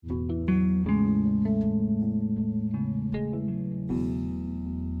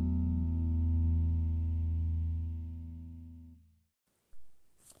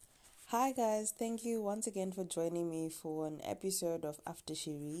Hi guys, thank you once again for joining me for an episode of After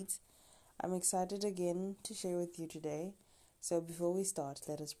She Reads. I'm excited again to share with you today. So before we start,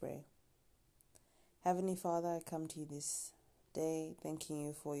 let us pray. Heavenly Father, I come to you this day thanking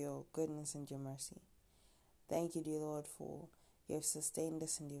you for your goodness and your mercy. Thank you, dear Lord, for you have sustained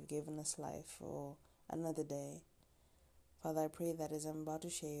us and you've given us life for another day. Father, I pray that as I'm about to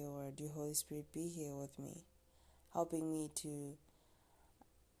share your word, your Holy Spirit be here with me, helping me to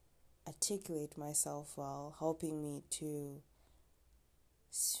articulate myself well, helping me to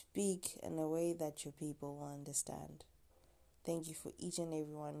speak in a way that your people will understand. Thank you for each and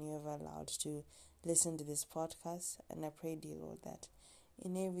every one you have allowed to listen to this podcast, and I pray, dear Lord, that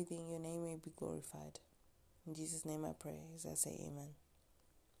in everything your name may be glorified. In Jesus' name I pray, as I say amen.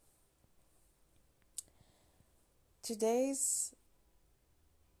 Today's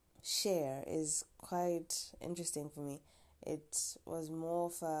share is quite interesting for me. It was more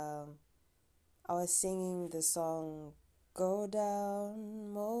of I was singing the song Go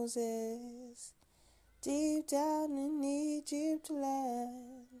Down Moses, deep down in Egypt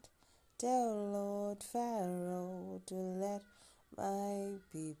land, tell Lord Pharaoh to let my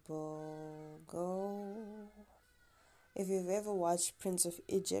people go. If you've ever watched Prince of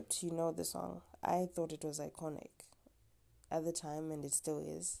Egypt, you know the song. I thought it was iconic at the time, and it still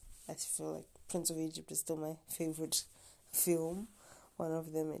is. I feel like Prince of Egypt is still my favorite film, one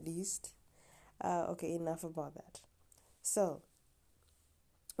of them at least. Okay, enough about that. So,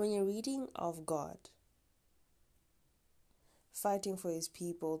 when you're reading of God fighting for his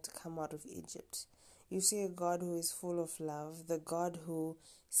people to come out of Egypt, you see a God who is full of love, the God who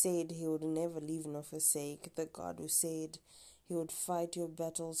said he would never leave nor forsake, the God who said he would fight your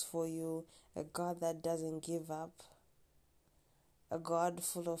battles for you, a God that doesn't give up, a God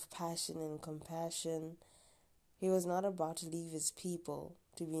full of passion and compassion. He was not about to leave his people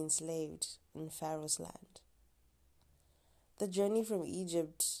to be enslaved in Pharaoh's land. The journey from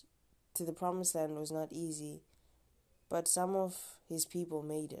Egypt to the Promised Land was not easy, but some of his people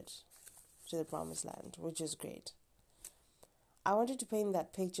made it to the Promised Land, which is great. I wanted to paint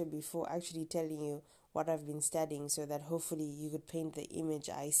that picture before actually telling you what I've been studying so that hopefully you could paint the image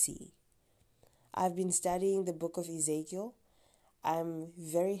I see. I've been studying the book of Ezekiel. I'm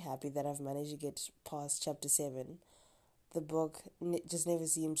very happy that I've managed to get past chapter 7. The book just never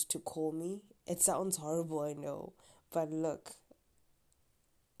seemed to call me. It sounds horrible, I know, but look,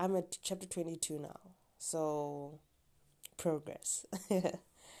 I'm at chapter 22 now, so progress.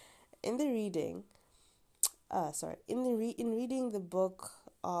 In the reading, in reading the book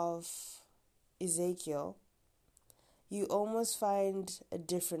of Ezekiel, you almost find a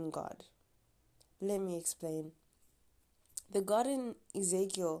different God. Let me explain. The God in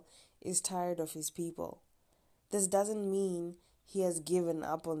Ezekiel is tired of his people. This doesn't mean he has given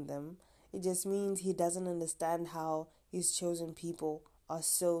up on them. It just means he doesn't understand how his chosen people are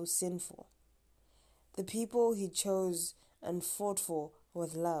so sinful. The people he chose and fought for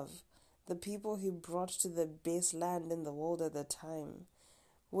with love, the people he brought to the best land in the world at the time,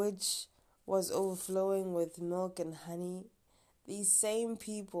 which was overflowing with milk and honey, these same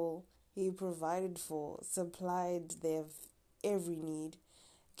people he provided for, supplied their every need,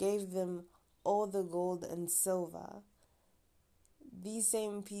 gave them all the gold and silver. These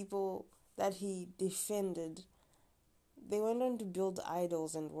same people that he defended, they went on to build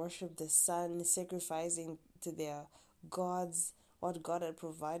idols and worship the sun, sacrificing to their gods what God had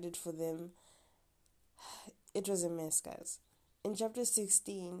provided for them. It was a mess, guys. In chapter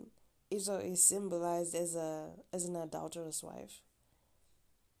 16, Esau is symbolized as an adulterous wife.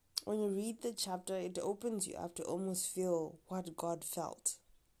 When you read the chapter, it opens you up to almost feel what God felt.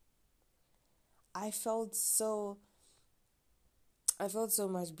 I felt so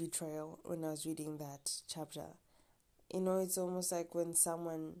much betrayal when I was reading that chapter. You know, it's almost like when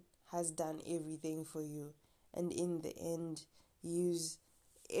someone has done everything for you and in the end use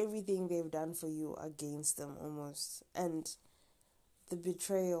everything they've done for you against them almost. And the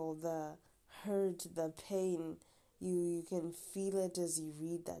betrayal, the hurt, the pain, you can feel it as you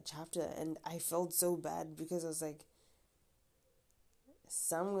read that chapter. And I felt so bad because I was like,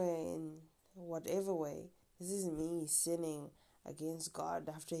 somewhere in whatever way, this is me sinning against God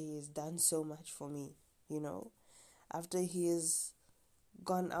after he has done so much for me, after he has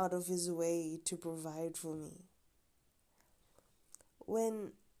gone out of his way to provide for me.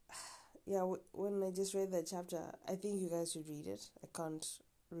 When I just read that chapter, I think you guys should read it. I can't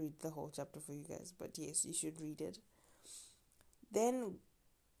read the whole chapter for you guys, but yes, you should read it. Then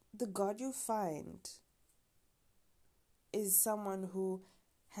the God you find is someone who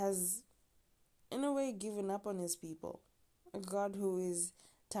has, in a way, given up on his people. A God who is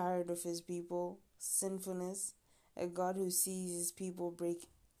tired of his people sinfulness, a God who sees his people break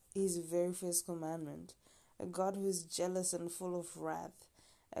his very first commandment, a God who is jealous and full of wrath,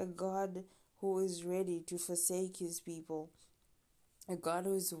 a God who is ready to forsake his people, a God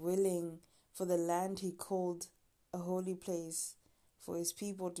who is willing for the land he called a holy place for his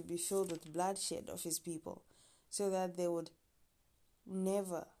people to be filled with bloodshed of his people, so that they would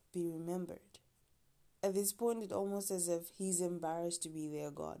never be remembered. At this point, it's almost as if he's embarrassed to be their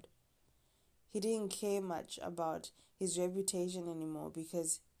God. He didn't care much about his reputation anymore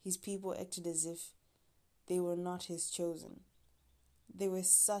because his people acted as if they were not his chosen. They were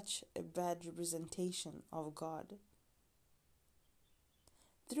such a bad representation of God.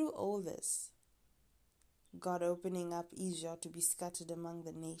 Through all this, God opening up Israel to be scattered among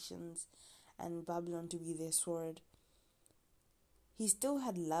the nations and Babylon to be their sword, he still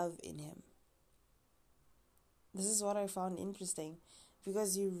had love in him. This is what I found interesting,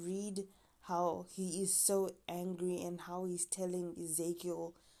 because you read how he is so angry and how he's telling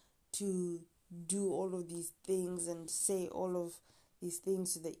Ezekiel to do all of these things and say all of these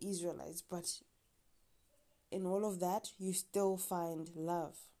things to the Israelites, but in all of that, you still find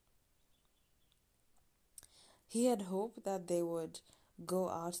love. He had hoped that they would go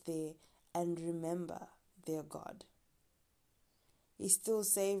out there and remember their God. He still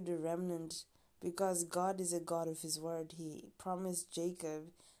saved a remnant because God is a God of his word. He promised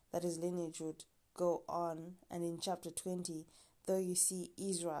Jacob that his lineage would go on, and in chapter 20, though you see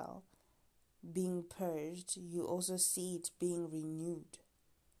Israel being purged, you also see it being renewed.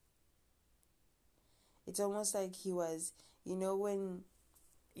 It's almost like he was, when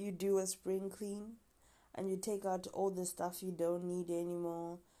you do a spring clean and you take out all the stuff you don't need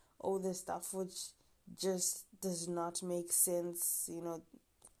anymore, all the stuff which just does not make sense,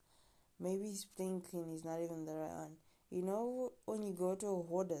 maybe spring clean is not even the right one. When you go to a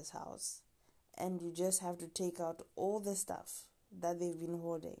hoarder's house and you just have to take out all the stuff that they've been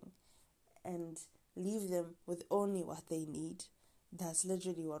hoarding and leave them with only what they need, that's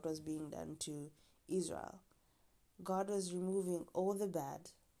literally what was being done to Israel. God was removing all the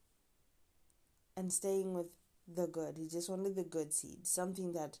bad and staying with the good. He just wanted the good seed,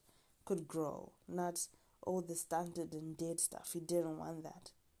 something that could grow, not all the stunted and dead stuff. He didn't want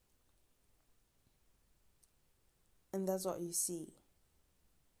that. And that's what you see.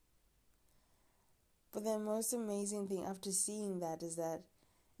 But the most amazing thing after seeing that is that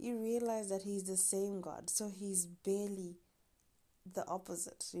you realize that he's the same God. So he's barely the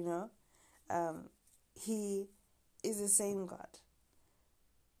opposite, He is the same God.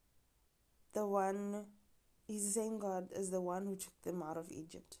 He's the same God as the one who took them out of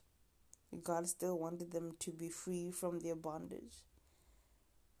Egypt. God still wanted them to be free from their bondage.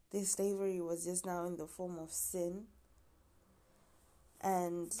 Their slavery was just now in the form of sin.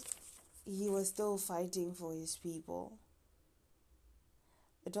 And he was still fighting for his people.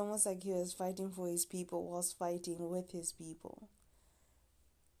 It's almost like he was fighting for his people whilst fighting with his people.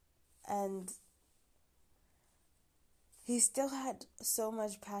 And he still had so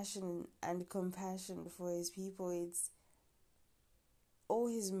much passion and compassion for his people. All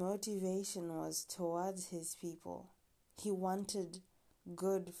his motivation was towards his people. He wanted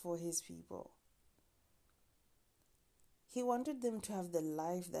good for his people. He wanted them to have the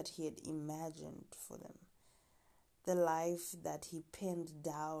life that he had imagined for them. The life that he penned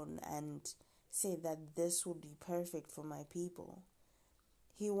down and said that this would be perfect for my people.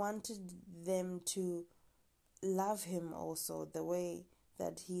 He wanted them to love him also the way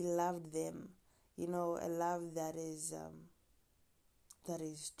that he loved them. A love that is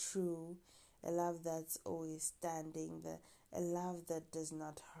true, a love that's always standing, a love that does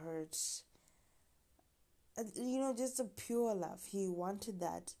not hurt. Just a pure love. He wanted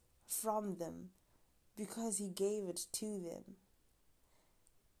that from them because he gave it to them.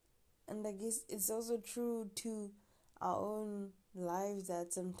 And I guess it's also true to our own lives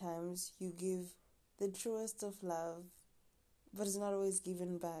that sometimes you give the truest of love, but it's not always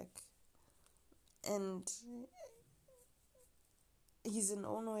given back. And he's an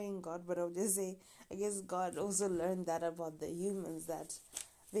all-knowing God, but I'll just say, I guess God also learned that about the humans, that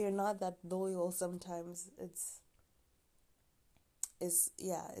they're not that loyal sometimes. It's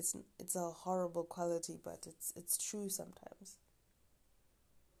a horrible quality, but it's true sometimes.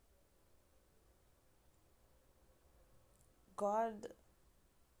 God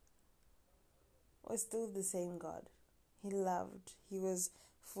was still the same God. He loved. He was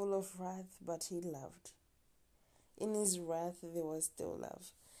full of wrath, but he loved. In his wrath, there was still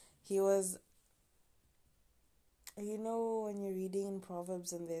love. He was, when you're reading in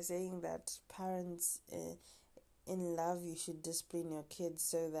Proverbs and they're saying that parents in love you should discipline your kids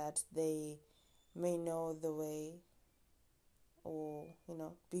so that they may know the way, or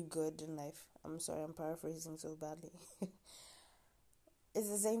be good in life. I'm sorry, I'm paraphrasing so badly. It's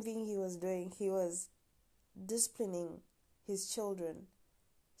the same thing he was doing. He was disciplining his children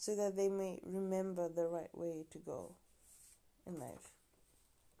so that they may remember the right way to go in life,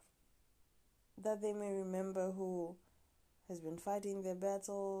 that they may remember who has been fighting their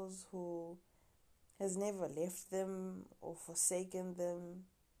battles, who has never left them or forsaken them.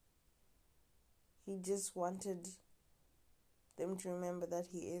 He just wanted them to remember that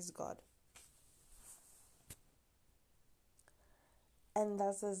he is God. And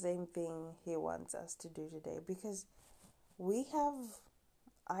that's the same thing he wants us to do today, because we have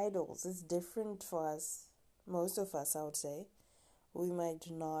idols. It's different for us. Most of us, I would say. We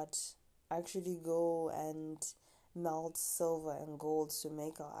might not actually go and melt silver and gold to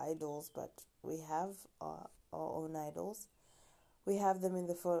make our idols, but we have our own idols. We have them in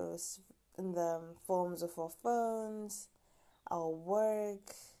the forms of our phones, our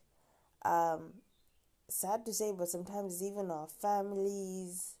work, sad to say, but sometimes even our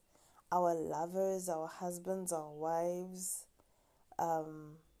families, our lovers, our husbands, our wives,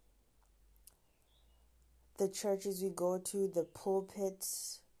 the churches we go to, the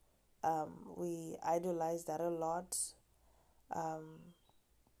pulpits, we idolize that a lot.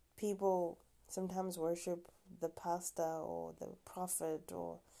 People sometimes worship the pastor or the prophet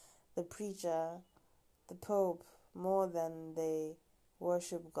or the preacher, the pope, more than they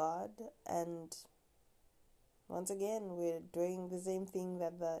worship God. And once again, we're doing the same thing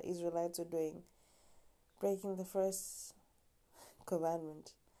that the Israelites were doing, breaking the first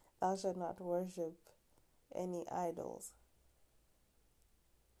commandment: thou shalt not worship any idols.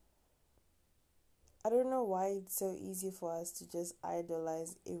 I don't know why it's so easy for us to just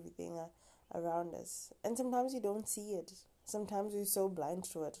idolize everything around us. And sometimes you don't see it. Sometimes we're so blind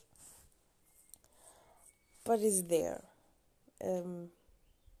to it. But it's there. And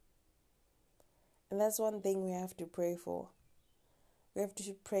that's one thing we have to pray for. We have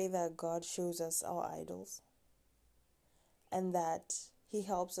to pray that God shows us our idols, and that He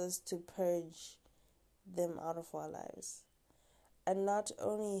helps us to purge them out of our lives. And not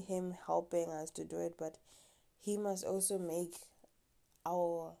only Him helping us to do it, but He must also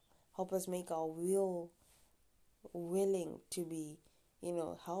help us make our will willing to be,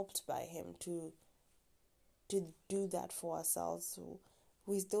 helped by Him to do that for ourselves. So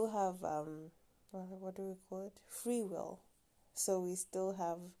we still have what do we call it? Free will. So we still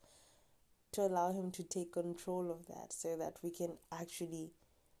have to allow Him to take control of that, so that we can actually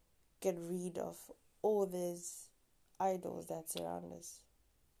get rid of all these idols that surround us.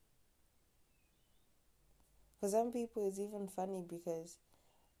 For some people, it's even funny because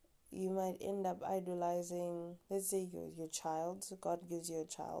you might end up idolizing, let's say, your child. So God gives you a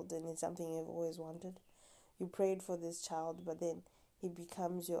child and it's something you've always wanted. You prayed for this child, but then he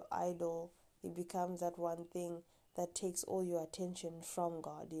becomes your idol. He becomes that one thing that takes all your attention from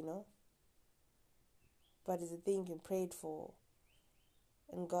God, But it's a thing you prayed for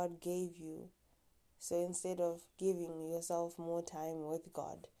and God gave you. So instead of giving yourself more time with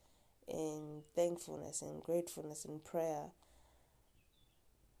God in thankfulness and gratefulness and prayer,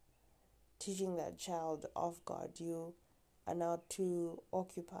 teaching that child of God, you are now too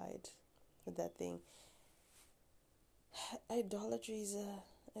occupied with that thing. Idolatry is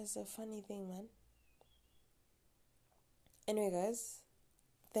a funny thing, man. Anyway, guys,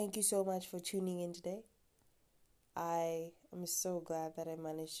 thank you so much for tuning in today. I am so glad that I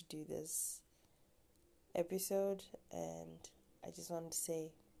managed to do this episode, and I just wanted to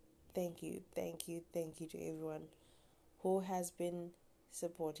say thank you to everyone who has been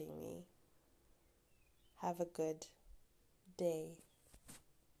supporting me. Have a good day.